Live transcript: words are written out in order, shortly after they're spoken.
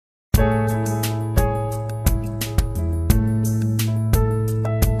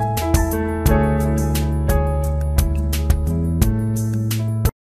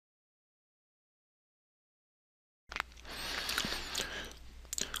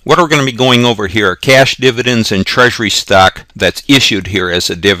What we're going to be going over here are cash dividends and treasury stock that's issued here as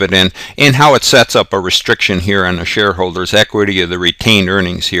a dividend, and how it sets up a restriction here on the shareholders' equity or the retained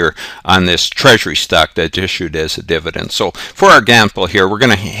earnings here on this treasury stock that's issued as a dividend. So for our example here, we're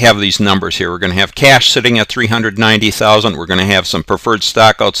going to have these numbers here. We're going to have cash sitting at $390,000. We're going to have some preferred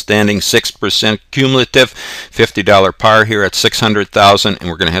stock outstanding, 6% cumulative, $50 par here at $600,000, and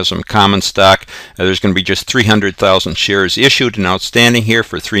we're going to have some common stock. There's going to be just 300,000 shares issued and outstanding here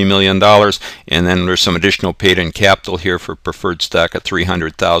for $3 million, and then there's some additional paid in capital here for preferred stock at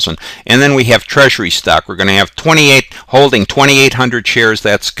 $300,000. And then we have treasury stock. We're going to have 2,800 shares.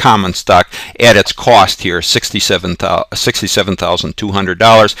 That's common stock at its cost here,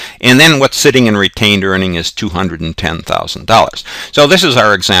 $67,200. And then what's sitting in retained earning is $210,000. So this is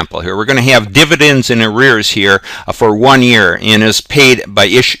our example here. We're going to have dividends in arrears here for 1 year, and is paid by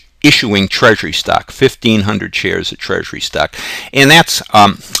issuing treasury stock, 1,500 shares of treasury stock, and that's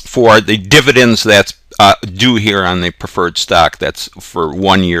for the dividends that's due here on the preferred stock. That's for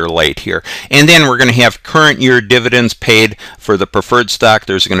 1 year late here. And then we're going to have current year dividends paid for the preferred stock.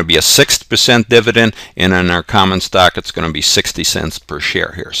 There's going to be a 6% dividend, and on our common stock it's going to be 60 cents per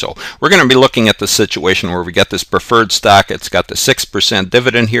share here. So we're going to be looking at the situation where we got this preferred stock. It's got the 6%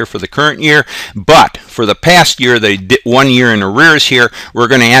 dividend here for the current year, but for the past year, they did 1 year in arrears here, we're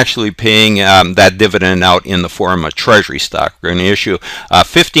going to actually paying that dividend out in the form of treasury stock. We're going to issue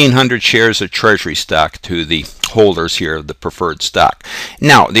 1,500 shares of treasury stock to the holders here of the preferred stock.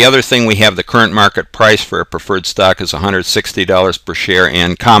 Now, the other thing, we have the current market price for a preferred stock is $160 per share,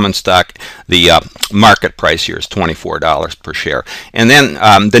 and common stock, the market price here is $24 per share. And then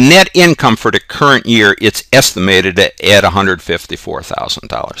the net income for the current year, it's estimated at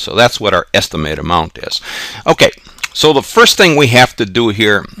 $154,000. So that's what our estimate amount is. Okay. So the first thing we have to do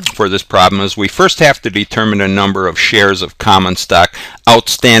here for this problem is we first have to determine the number of shares of common stock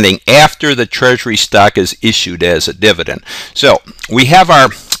outstanding after the treasury stock is issued as a dividend. So we have our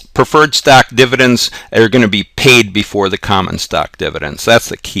preferred stock dividends that are going to be paid before the common stock dividends. That's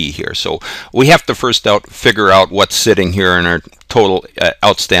the key here. So we have to first figure out what's sitting here in our total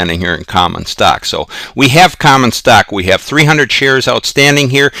outstanding here in common stock. So we have common stock. We have 300 shares outstanding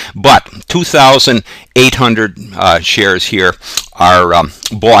here, but 2,800 shares here are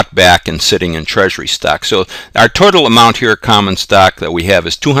bought back and sitting in treasury stock. So our total amount here of common stock that we have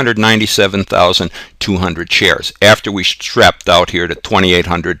is 297,200 shares after we strapped out here the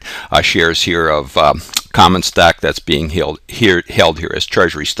 2,800 shares here of common stock that's being held here as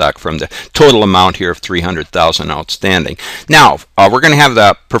treasury stock from the total amount here of 300,000 outstanding. Now we're going to have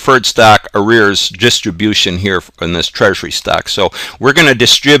the preferred stock arrears distribution here in this treasury stock. So we're going to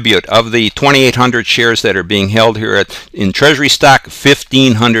distribute, of the 2,800 shares that are being held here in treasury stock,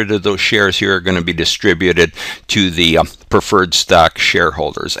 1,500 of those shares here are going to be distributed to the preferred stock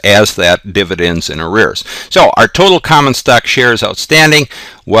shareholders as that dividends in arrears. So our total common stock shares outstanding,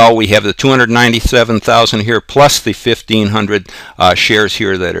 well, we have the 297,000 here plus the 1,500 shares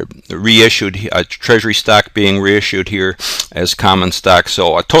here that are reissued, treasury stock being reissued here as common stock.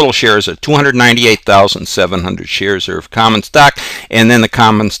 So our total shares are 298,700 shares of common stock, and then the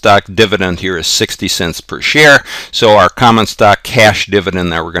common stock dividend here is 60 cents per share. So our common stock cash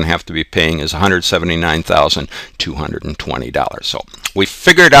dividend that we're going to have to be paying is $179,220. So we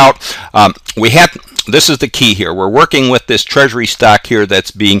figured out this is the key here. We're working with this treasury stock here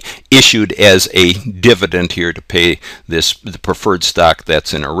that's being issued as a dividend here to pay the preferred stock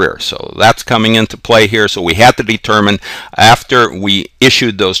that's in arrears. So that's coming into play here. So we had to determine, after we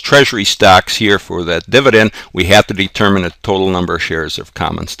issued those treasury stocks here for that dividend, we had to determine the total number of shares of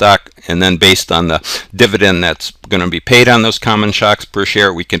common stock, and then based on the dividend that's going to be paid on those common stocks per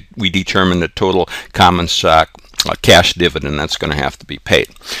share, we determine the total common stock cash dividend that's going to have to be paid.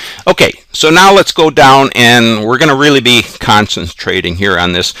 Okay, so now let's go down, and we're going to really be concentrating here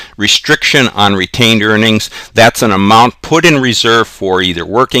on this restriction on retained earnings. That's an amount put in reserve for either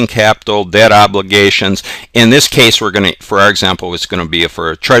working capital, debt obligations. In this case, we're going to, for our example, it's going to be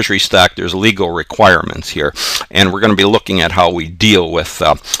for a treasury stock. There's legal requirements here, and we're going to be looking at how we deal with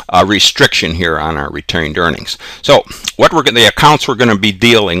a restriction here on our retained earnings. So the accounts we're going to be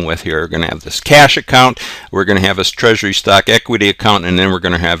dealing with here are going to have this cash account, we're going to have this treasury stock equity account, and then we're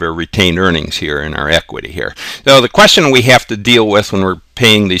going to have our retained earnings here in our equity here. So the question we have to deal with when we're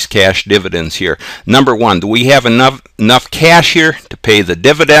paying these cash dividends here, number one, do we have enough cash here to pay the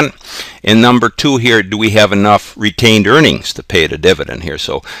dividend? And number two here, do we have enough retained earnings to pay the dividend here?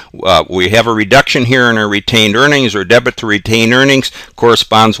 So we have a reduction here in our retained earnings, or debit to retained earnings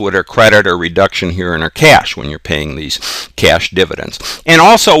corresponds with our credit or reduction here in our cash when you're paying these cash dividends. And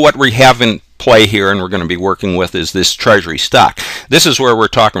also what we have in play here and we're going to be working with is this treasury stock. This is where we're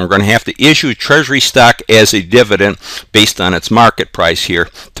talking. We're going to have to issue treasury stock as a dividend based on its market price here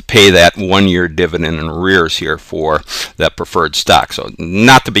to pay that 1-year dividend in arrears here for that preferred stock. So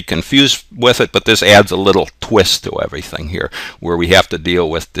not to be confused with it, but this adds a little twist to everything here where we have to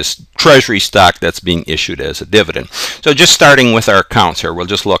deal with this treasury stock that's being issued as a dividend. So just starting with our accounts here, we'll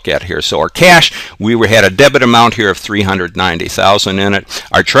just look at here. So our cash, we had a debit amount here of $390,000 in it.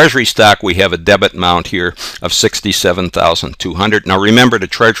 Our treasury stock, we have a debit amount here of $67,200. Now remember, the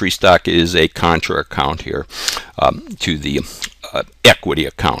treasury stock is a contra account here to the equity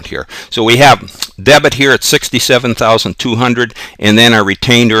account here. So we have debit here at $67,200, and then our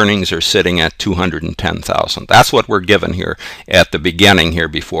retained earnings are sitting at $210,000. That's what we're given here at the beginning here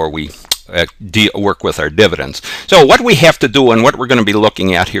before we work with our dividends. So what we have to do and what we're going to be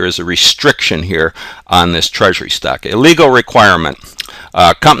looking at here is a restriction here on this treasury stock. A legal requirement.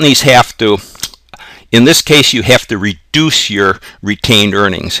 Companies have to, in this case, you have to reduce your retained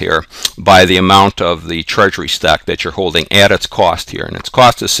earnings here by the amount of the treasury stock that you're holding at its cost here. And its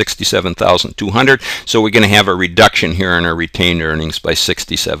cost is $67,200. So we're going to have a reduction here in our retained earnings by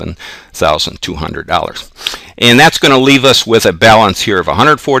 $67,200. And that's going to leave us with a balance here of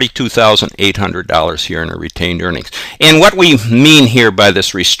 $142,800 here in our retained earnings. And what we mean here by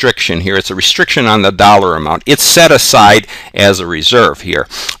this restriction here, it's a restriction on the dollar amount. It's set aside as a reserve here.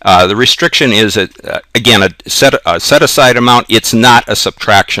 The restriction is, again, a set aside amount. It's not a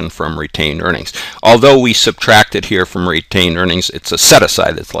subtraction from retained earnings. Although we subtract it here from retained earnings, it's a set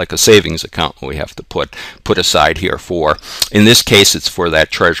aside. It's like a savings account we have to put aside here for. In this case, it's for that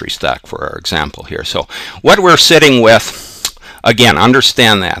treasury stock for our example here. So what we're sitting with, again,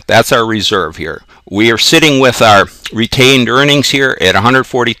 understand that. That's our reserve here. We are sitting with our retained earnings here at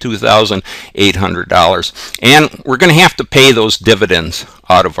 $142,800, and we're going to have to pay those dividends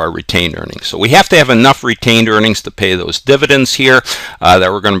out of our retained earnings. So we have to have enough retained earnings to pay those dividends here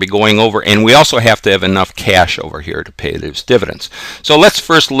that we're going to be going over, and we also have to have enough cash over here to pay those dividends. So let's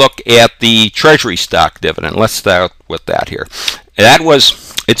first look at the treasury stock dividend. Let's start with that here.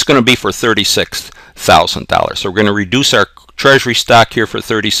 It's going to be for $36,000. So we're going to reduce our treasury stock here for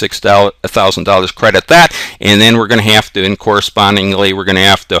 $36,000, credit that, and then we're going to have to, and correspondingly, we're going to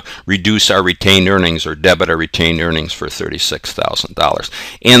have to reduce our retained earnings or debit our retained earnings for $36,000.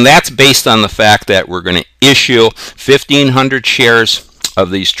 And that's based on the fact that we're going to issue 1,500 shares of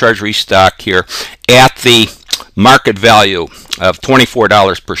these treasury stock here at the market value of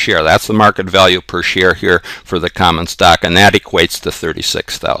 $24 per share. That's the market value per share here for the common stock, and that equates to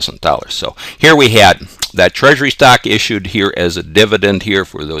 $36,000. So here we had that treasury stock issued here as a dividend here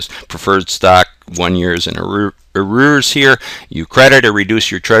for those preferred stock 1 years in arrears here. You credit or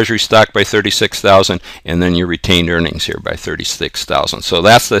reduce your treasury stock by $36,000, and then your retained earnings here by $36,000. So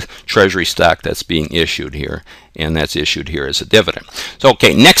that's the treasury stock that's being issued here, and that's issued here as a dividend. So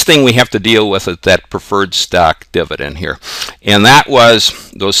okay, next thing we have to deal with is that preferred stock dividend here, and that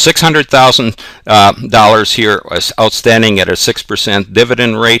was those $600,000 here outstanding at a 6%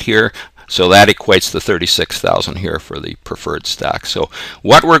 dividend rate here. So that equates to $36,000 here for the preferred stock. So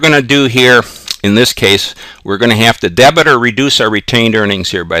what we're going to do here, in this case, we're going to have to debit or reduce our retained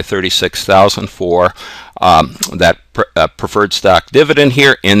earnings here by $36,000 for that preferred stock dividend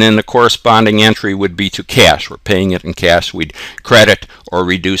here, and then the corresponding entry would be to cash. We're paying it in cash. We'd credit or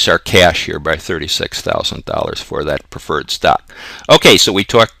reduce our cash here by $36,000 for that preferred stock. Okay, so we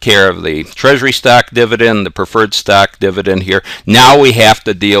took care of the treasury stock dividend, the preferred stock dividend here. Now we have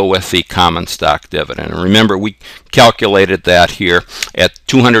to deal with the common stock dividend. And remember, we calculated that here at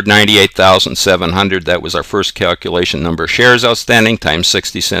 298,700. That was our first calculation. Number of shares outstanding times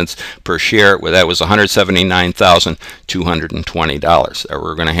 60 cents per share. Well, that was $179,220 that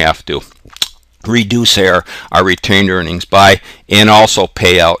we're going to have to reduce our retained earnings by, and also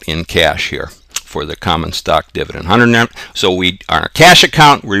pay out in cash here for the common stock dividend. So we, on our cash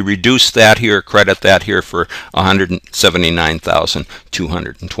account, we reduce that here, credit that here for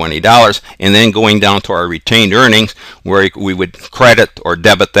 $179,220, and then going down to our retained earnings, where we would credit or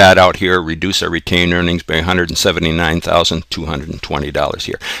debit that out here, reduce our retained earnings by $179,220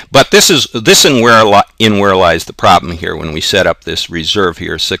 here. But this in where lies the problem here when we set up this reserve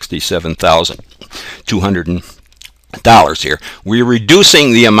here, $67,200 here. We're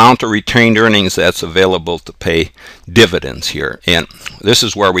reducing the amount of retained earnings that's available to pay dividends here, and this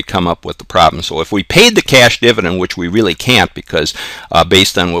is where we come up with the problem. So if we paid the cash dividend, which we really can't, because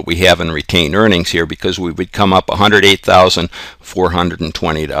based on what we have in retained earnings here, because we would come up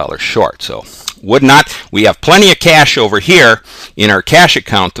 $108,420 short. So we have plenty of cash over here in our cash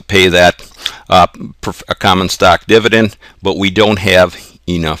account to pay that a common stock dividend, but we don't have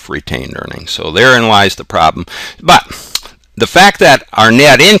enough retained earnings. So therein lies the problem. But the fact that our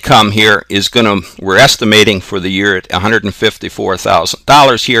net income here is we're estimating for the year at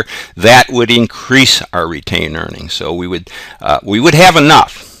 $154,000 here, that would increase our retained earnings. So we would have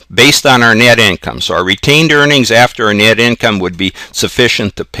enough based on our net income. So our retained earnings after our net income would be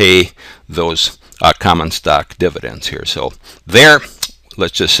sufficient to pay those common stock dividends here. So there,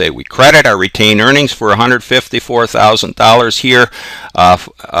 let's just say we credit our retained earnings for $154,000 here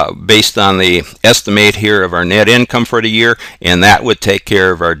based on the estimate here of our net income for the year, and that would take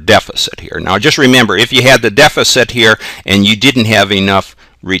care of our deficit here. Now just remember, if you had the deficit here and you didn't have enough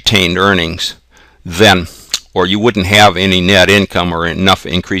retained earnings, then or you wouldn't have any net income or enough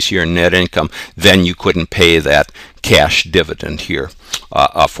increase here in net income, then you couldn't pay that cash dividend here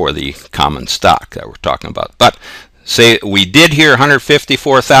for the common stock that we're talking about. But say we did here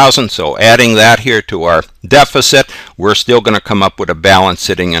 $154,000, so adding that here to our deficit, we're still going to come up with a balance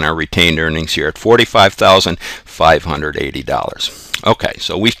sitting in our retained earnings here at $45,580. Okay,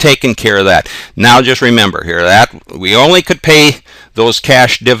 so we've taken care of that. Now just remember here that we only could pay those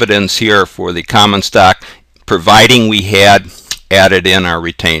cash dividends here for the common stock providing we had added in our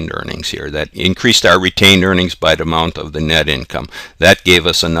retained earnings here. That increased our retained earnings by the amount of the net income. That gave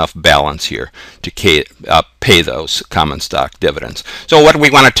us enough balance here to pay those common stock dividends. So what we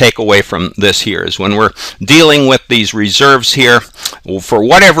want to take away from this here is when we're dealing with these reserves here, for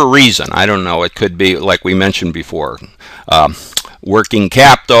whatever reason, I don't know, it could be like we mentioned before, working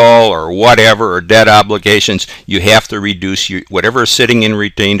capital or whatever, or debt obligations, you have to reduce whatever is sitting in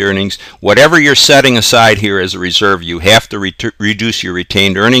retained earnings. Whatever you're setting aside here as a reserve, you have to reduce your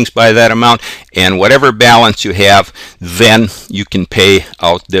retained earnings by that amount, and whatever balance you have, then you can pay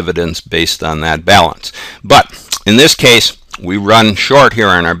out dividends based on that balance. But in this case, we run short here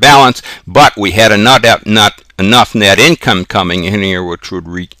on our balance, but we had not enough net income coming in here, which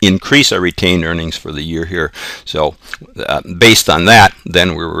would increase our retained earnings for the year here. So based on that,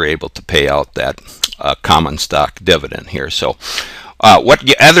 then we were able to pay out that common stock dividend here. So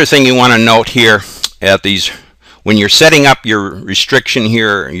other thing you want to note here at these, when you're setting up your restriction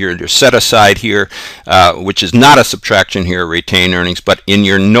here, your set aside here, which is not a subtraction here, retained earnings, but in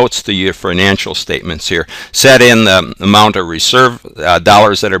your notes to your financial statements here, set in the amount of reserve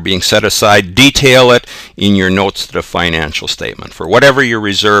dollars that are being set aside, detail it in your notes to the financial statement. For whatever your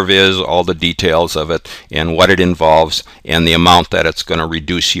reserve is, all the details of it and what it involves and the amount that it's going to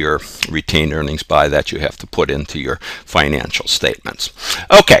reduce your retained earnings by, that you have to put into your financial statements.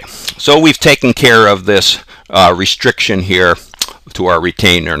 Okay, so we've taken care of this restriction here to our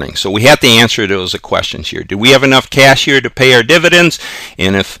retained earnings. So we have to answer those questions here. Do we have enough cash here to pay our dividends?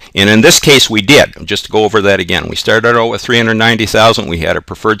 And in this case we did. Just to go over that again, we started out with $390,000. We had a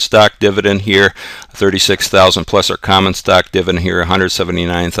preferred stock dividend here, $36,000, plus our common stock dividend here,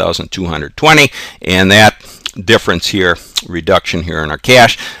 $179,220, and that difference here, reduction here in our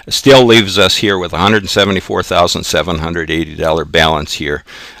cash, still leaves us here with $174,780 balance here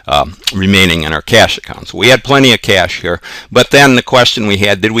remaining in our cash account. So we had plenty of cash here, but then the question we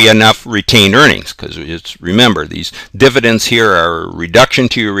had, did we have enough retained earnings? Because remember, these dividends here are a reduction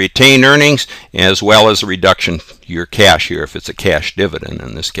to your retained earnings as well as a reduction to your cash here if it's a cash dividend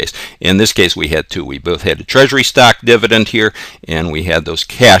in this case. In this case we had two. We both had a treasury stock dividend here and we had those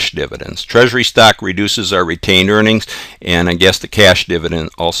cash dividends. Treasury stock reduces our retained earnings, and I guess the cash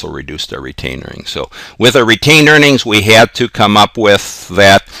dividend also reduced our retained earnings. So with our retained earnings we had to come up with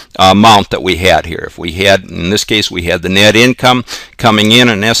that amount that we had here. If we had, in this case we had the net income coming in,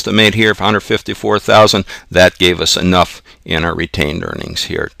 an estimate here of $154,000, that gave us enough in our retained earnings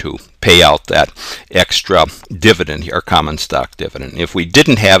here to pay out that extra dividend, our common stock dividend. If we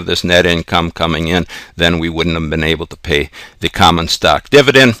didn't have this net income coming in, then we wouldn't have been able to pay the common stock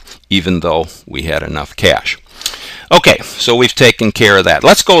dividend even though we had enough cash. Okay, so we've taken care of that.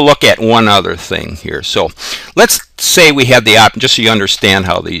 Let's go look at one other thing here. So let's say we had the option, just so you understand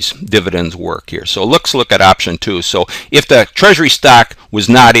how these dividends work here. So let's look at option 2. So if the treasury stock was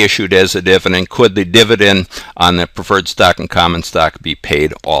not issued as a dividend, could the dividend on the preferred stock and common stock be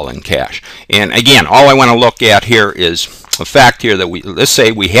paid all in cash? And again, all I want to look at here is a fact here that let's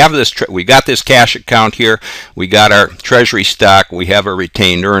say we have this, we got this cash account here, we got our treasury stock, we have our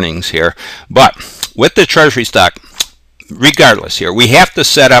retained earnings here, but with the treasury stock, regardless here, we have to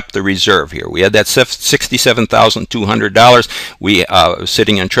set up the reserve here. We had that $67,200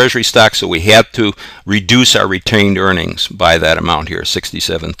 sitting in treasury stock, so we had to reduce our retained earnings by that amount here,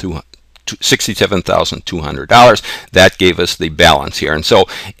 $67,200. That gave us the balance here. And so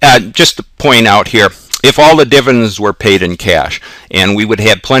just to point out here, if all the dividends were paid in cash, and we would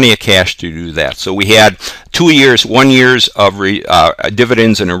have plenty of cash to do that. So we had 2 years, 1 year's of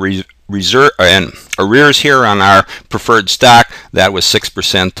dividends and reserve and arrears here on our preferred stock. That was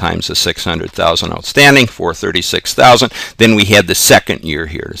 6% times the 600,000 outstanding, 436,000. Then we had the second year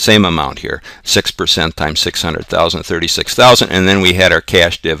here, the same amount here, 6% times 600,000, 36,000. And then we had our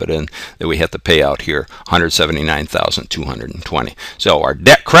cash dividend that we had to pay out here, 179,220. So our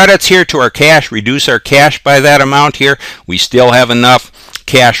debt credits here to our cash, reduce our cash by that amount here. We still have enough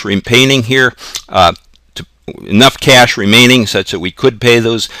cash remaining here, enough cash remaining such that we could pay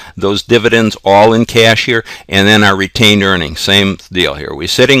those dividends all in cash here. And then our retained earnings, same deal here. We're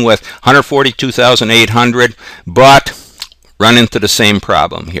sitting with 142,800, but run into the same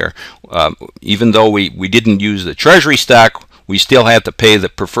problem here. Even though we didn't use the treasury stock, we still have to pay the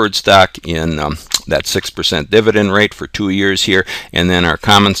preferred stock in that 6% dividend rate for 2 years here, and then our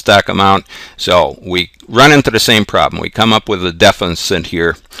common stock amount. So we run into the same problem. We come up with a deficit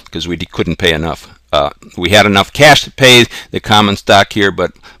here because we couldn't pay enough. We had enough cash to pay the common stock here,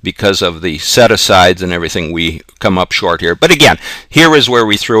 but because of the set-asides and everything, we come up short here. But again, here is where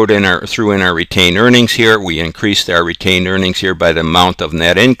we threw in our retained earnings here. We increased our retained earnings here by the amount of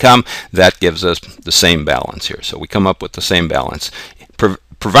net income. That gives us the same balance here. So we come up with the same balance.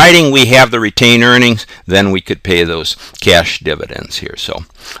 Providing we have the retained earnings, then we could pay those cash dividends here. So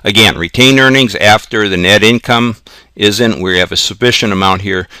again, retained earnings after the net income isn't, we have a sufficient amount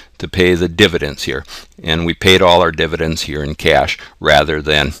here to pay the dividends here. And we paid all our dividends here in cash rather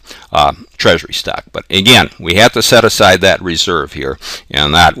than treasury stock. But again, we had to set aside that reserve here,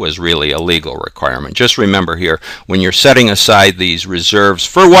 and that was really a legal requirement. Just remember here, when you're setting aside these reserves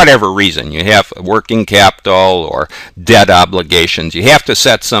for whatever reason, you have working capital or debt obligations, you have to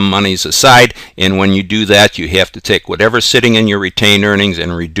set some monies aside, and when you do that, you have to take whatever's sitting in your retained earnings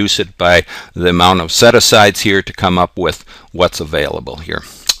and reduce it by the amount of set-asides here to come up with what's available here.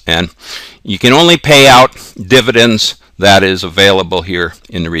 And you can only pay out dividends that is available here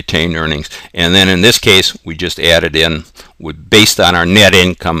in the retained earnings. And then in this case, we just added in based on our net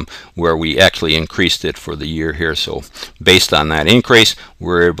income, where we actually increased it for the year here. So based on that increase,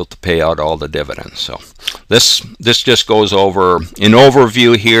 we're able to pay out all the dividends. So this just goes over an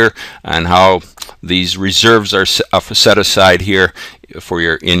overview here on how these reserves are set aside here for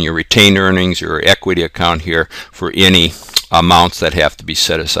in your retained earnings, your equity account here, for any amounts that have to be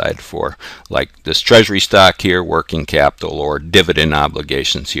set aside for, like this treasury stock here, working capital, or dividend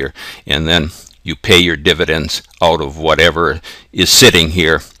obligations here. And then you pay your dividends out of whatever is sitting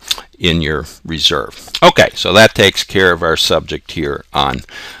here in your reserve. Okay, so that takes care of our subject here on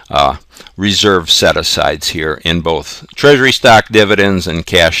reserve set-asides here in both treasury stock dividends and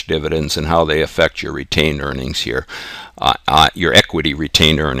cash dividends, and how they affect your retained earnings here, your equity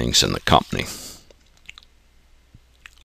retained earnings in the company.